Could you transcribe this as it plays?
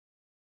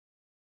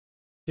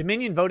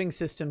Dominion Voting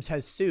Systems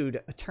has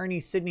sued attorney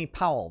Sidney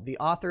Powell, the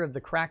author of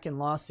the KRAKEN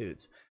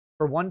lawsuits,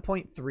 for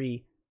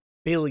 $1.3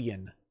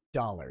 billion.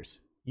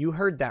 You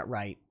heard that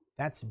right.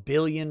 That's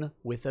billion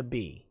with a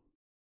B.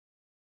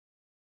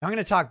 Now, I'm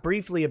going to talk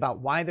briefly about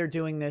why they're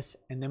doing this,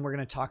 and then we're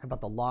going to talk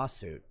about the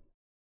lawsuit.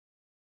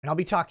 And I'll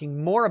be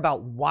talking more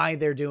about why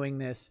they're doing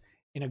this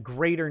in a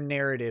greater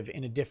narrative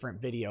in a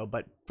different video.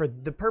 But for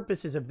the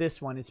purposes of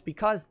this one, it's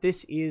because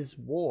this is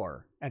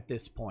war at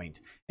this point,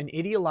 an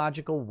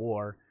ideological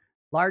war,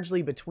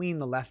 largely between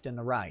the left and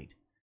the right.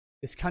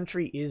 This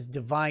country is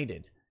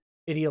divided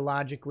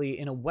ideologically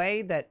in a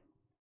way that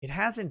it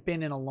hasn't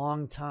been in a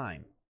long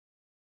time.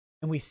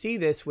 And we see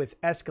this with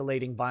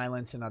escalating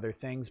violence and other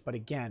things. But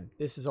again,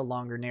 this is a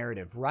longer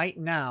narrative. Right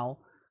now,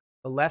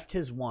 the left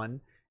has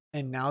won,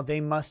 and now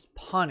they must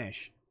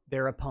punish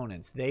their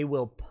opponents. They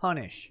will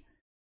punish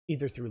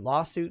either through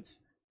lawsuits,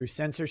 through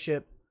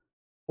censorship,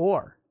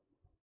 or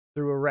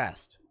through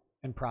arrest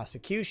and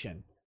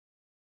prosecution.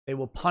 They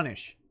will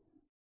punish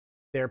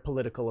their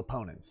political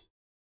opponents.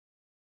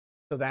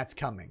 So that's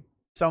coming.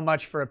 So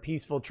much for a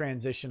peaceful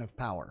transition of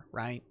power,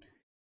 right?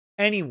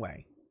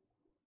 Anyway,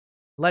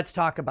 let's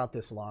talk about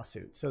this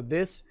lawsuit. So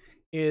this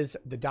is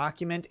the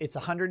document. It's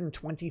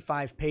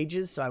 125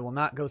 pages, so I will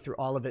not go through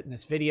all of it in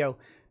this video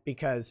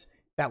because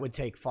that would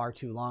take far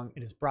too long.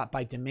 It is brought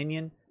by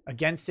Dominion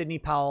against Sidney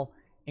Powell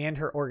and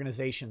her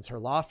organizations, her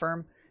law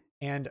firm,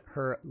 and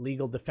her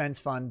legal defense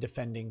fund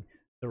defending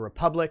the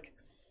Republic.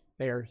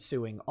 They are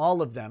suing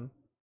all of them.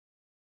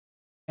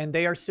 And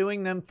they are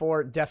suing them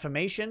for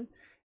defamation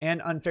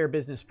and unfair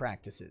business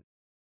practices,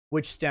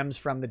 which stems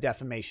from the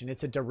defamation.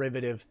 It's a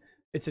derivative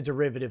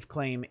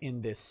claim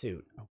in this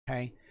suit,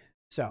 okay?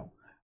 So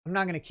I'm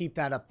not going to keep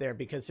that up there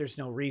because there's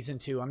no reason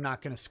to. I'm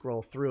not going to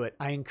scroll through it.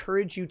 I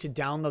encourage you to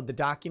download the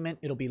document.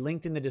 It'll be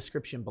linked in the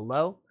description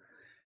below.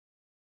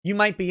 You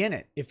might be in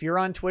it. If you're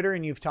on Twitter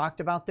and you've talked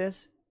about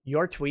this,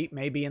 your tweet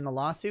may be in the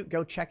lawsuit.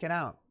 Go check it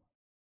out.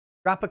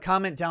 Drop a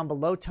comment down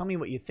below. Tell me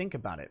what you think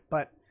about it.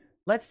 But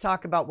let's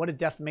talk about what a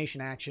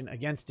defamation action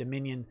against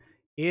Dominion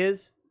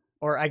is,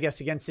 or I guess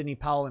against Sidney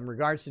Powell in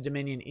regards to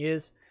Dominion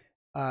is,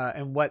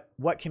 and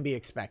what can be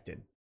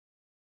expected.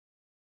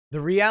 The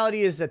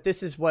reality is that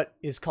this is what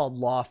is called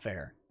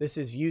lawfare. This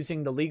is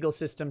using the legal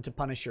system to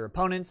punish your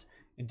opponents,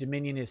 and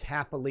Dominion is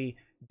happily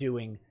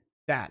doing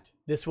that.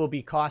 This will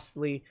be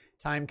costly,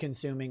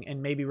 time-consuming,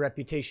 and maybe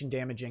reputation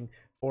damaging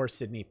for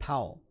Sidney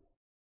Powell.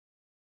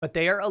 But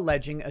they are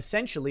alleging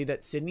essentially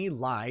that Sidney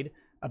lied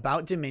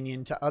about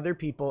Dominion to other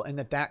people and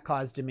that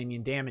caused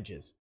Dominion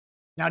damages.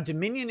 Now,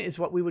 Dominion is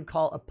what we would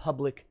call a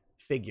public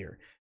figure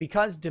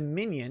because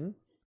Dominion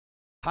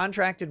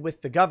contracted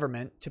with the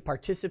government to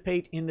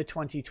participate in the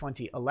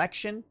 2020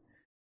 election.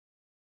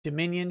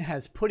 Dominion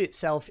has put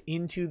itself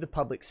into the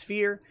public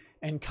sphere,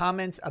 and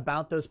comments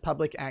about those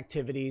public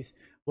activities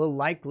will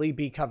likely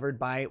be covered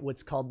by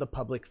what's called the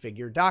public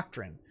figure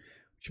doctrine,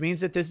 which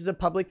means that this is a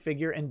public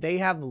figure and they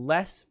have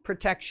less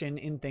protection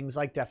in things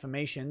like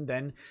defamation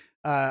than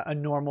a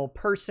normal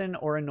person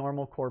or a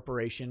normal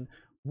corporation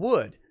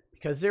would.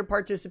 Because they're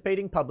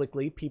participating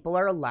publicly, people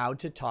are allowed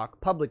to talk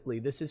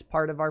publicly. This is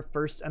part of our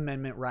First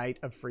Amendment right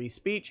of free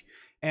speech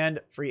and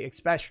free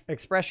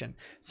expression.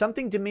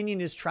 Something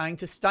Dominion is trying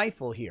to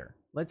stifle here.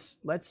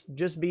 Let's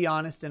just be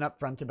honest and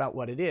upfront about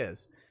what it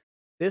is.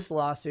 This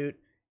lawsuit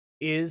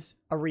is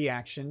a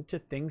reaction to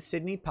things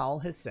Sidney Powell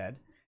has said,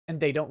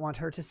 and they don't want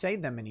her to say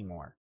them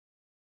anymore.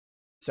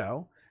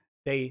 So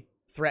they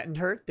threatened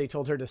her. They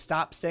told her to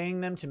stop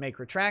saying them, to make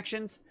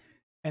retractions,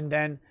 and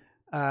then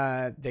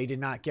they did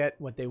not get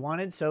what they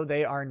wanted, so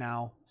they are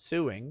now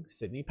suing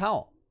Sidney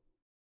Powell.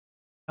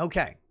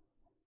 Okay.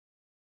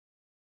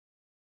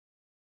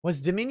 Was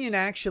Dominion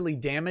actually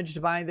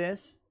damaged by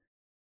this?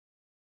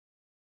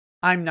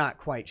 I'm not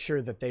quite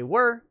sure that they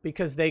were,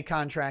 because they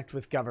contract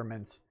with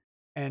governments.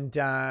 And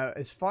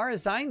as far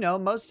as I know,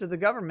 most of the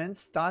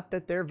governments thought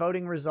that their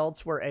voting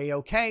results were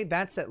A-OK.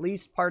 That's at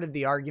least part of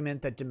the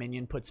argument that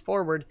Dominion puts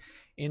forward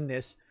in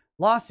this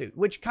lawsuit,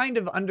 which kind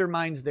of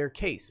undermines their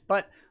case.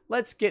 But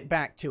let's get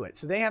back to it.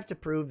 So they have to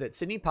prove that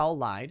Sidney Powell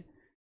lied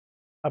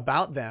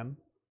about them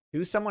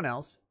to someone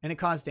else and it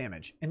caused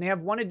damage. And they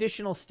have one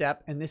additional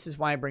step, and this is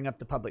why I bring up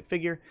the public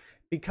figure.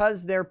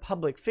 Because they're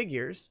public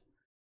figures,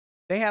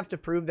 they have to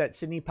prove that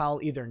Sidney Powell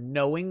either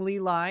knowingly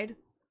lied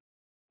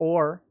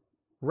or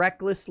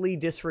recklessly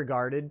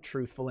disregarded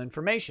truthful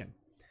information.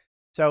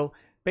 So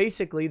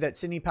basically that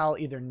Sidney Powell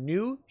either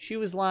knew she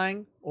was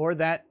lying or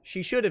that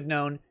she should have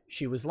known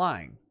she was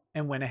lying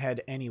and went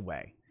ahead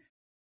anyway.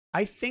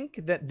 I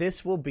think that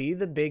this will be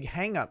the big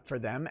hang-up for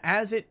them,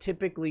 as it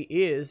typically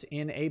is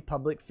in a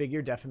public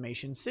figure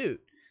defamation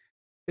suit.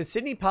 Because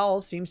Sidney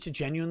Powell seems to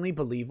genuinely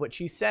believe what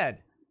she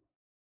said.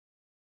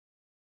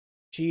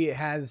 She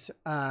has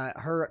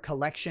her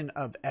collection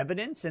of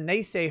evidence, and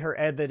they say her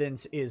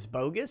evidence is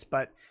bogus,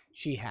 but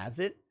she has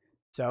it.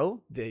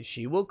 So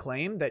she will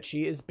claim that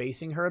she is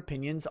basing her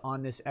opinions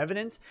on this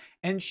evidence.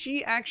 And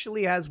she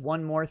actually has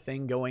one more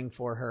thing going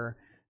for her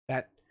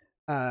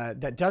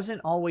that doesn't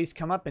always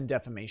come up in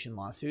defamation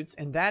lawsuits,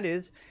 and that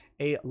is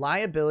a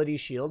liability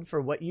shield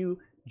for what you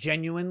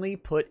genuinely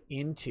put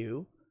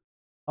into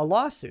a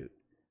lawsuit.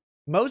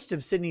 Most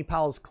of Sidney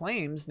Powell's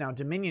claims, now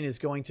Dominion is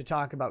going to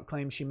talk about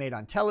claims she made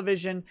on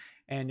television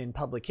and in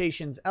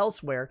publications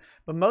elsewhere,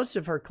 but most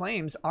of her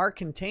claims are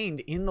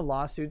contained in the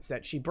lawsuits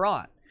that she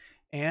brought.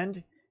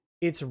 And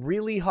it's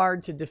really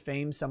hard to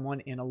defame someone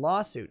in a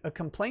lawsuit, a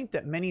complaint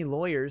that many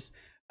lawyers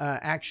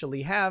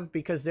actually have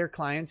because their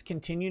clients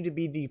continue to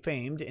be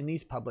defamed in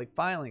these public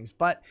filings.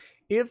 But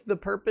if the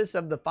purpose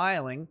of the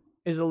filing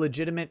is a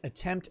legitimate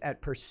attempt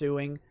at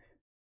pursuing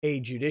a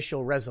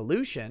judicial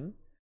resolution,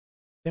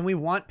 then we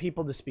want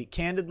people to speak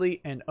candidly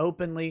and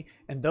openly,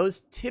 and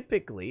those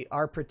typically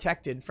are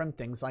protected from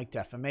things like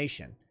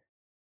defamation.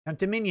 Now,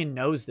 Dominion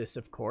knows this,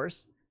 of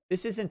course.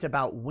 This isn't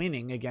about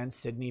winning against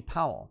Sidney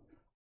Powell.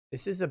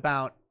 This is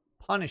about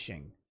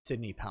punishing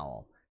Sidney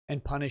Powell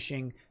and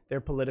punishing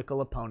their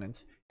political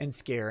opponents and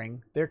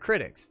scaring their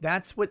critics.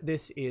 That's what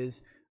this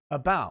is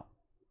about.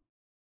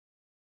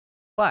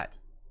 But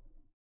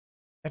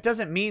that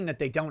doesn't mean that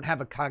they don't have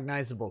a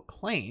cognizable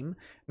claim.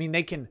 I mean,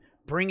 they can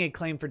bring a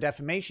claim for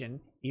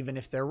defamation even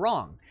if they're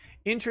wrong.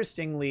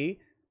 Interestingly,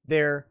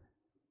 they're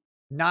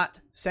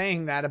not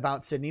saying that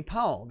about Sidney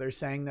Powell. They're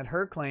saying that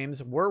her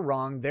claims were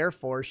wrong,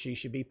 therefore she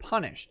should be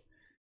punished.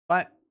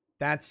 But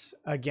that's,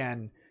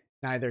 again,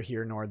 neither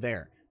here nor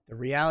there. The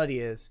reality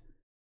is,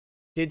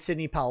 did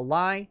Sidney Powell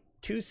lie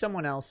to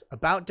someone else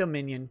about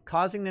Dominion,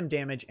 causing them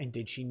damage, and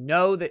did she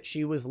know that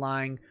she was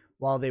lying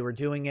while they were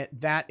doing it?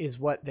 That is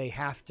what they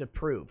have to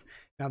prove.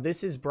 Now,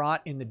 this is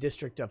brought in the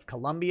District of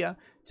Columbia.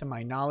 To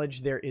my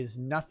knowledge, there is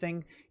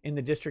nothing in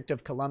the District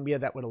of Columbia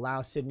that would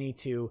allow Sidney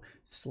to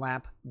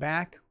slap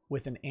back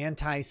with an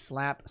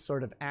anti-slap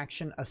sort of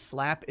action. A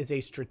slap is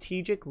a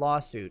strategic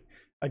lawsuit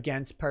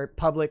against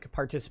public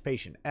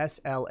participation,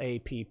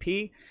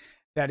 SLAPP,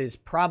 that is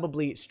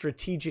probably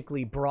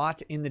strategically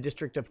brought in the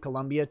District of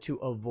Columbia to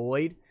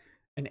avoid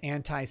an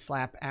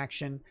anti-slap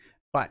action.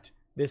 But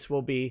this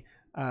will be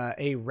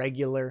a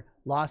regular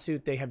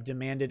lawsuit. They have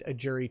demanded a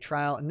jury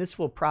trial, and this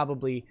will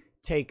probably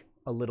take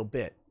a little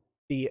bit.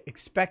 The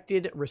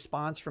expected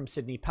response from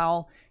Sidney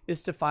Powell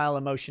is to file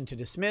a motion to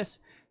dismiss,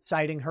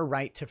 citing her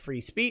right to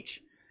free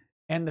speech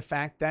and the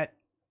fact that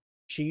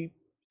she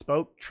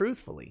spoke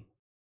truthfully.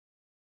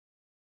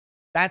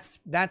 That's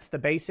the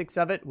basics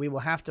of it. We will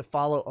have to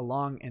follow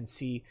along and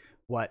see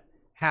what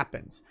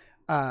happens.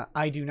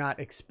 I do not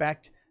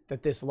expect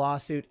that this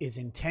lawsuit is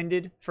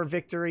intended for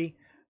victory,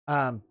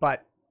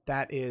 but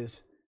that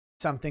is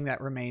something that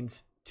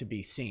remains to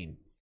be seen.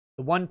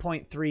 The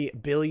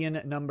 1.3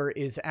 billion number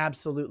is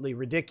absolutely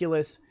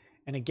ridiculous,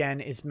 and again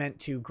is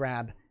meant to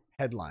grab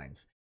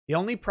headlines. The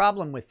only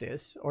problem with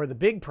this, or the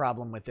big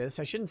problem with this,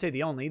 I shouldn't say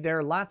the only, there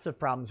are lots of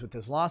problems with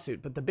this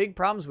lawsuit, but the big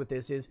problems with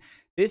this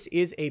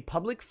is a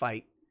public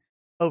fight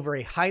over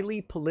a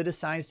highly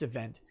politicized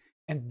event,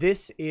 and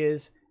this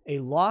is a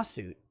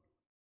lawsuit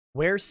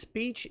where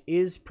speech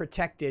is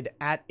protected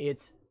at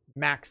its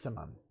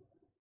maximum.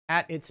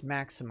 At its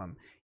maximum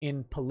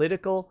in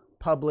political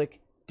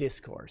public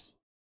discourse.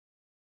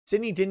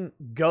 Sidney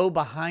didn't go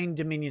behind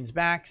Dominion's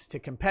backs to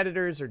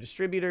competitors or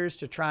distributors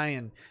to try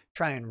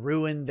and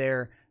ruin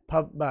their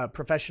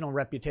professional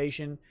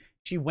reputation.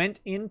 She went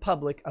in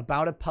public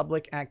about a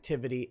public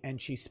activity and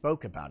she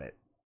spoke about it.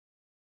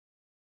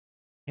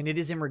 And it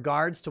is in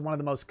regards to one of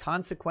the most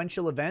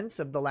consequential events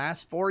of the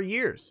last 4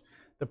 years,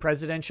 the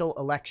presidential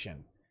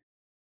election.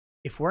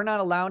 If we're not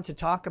allowed to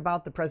talk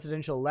about the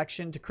presidential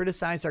election, to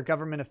criticize our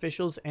government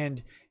officials,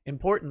 and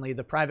importantly,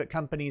 the private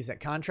companies that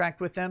contract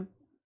with them,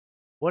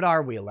 what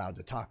are we allowed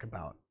to talk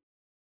about?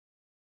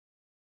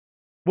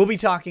 We'll be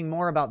talking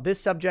more about this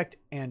subject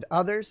and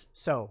others,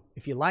 so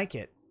if you like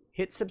it,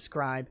 hit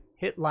subscribe,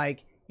 hit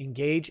like,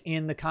 engage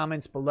in the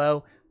comments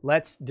below.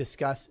 Let's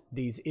discuss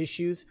these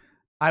issues.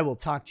 I will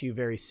talk to you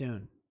very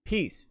soon.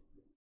 Peace.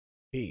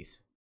 Peace.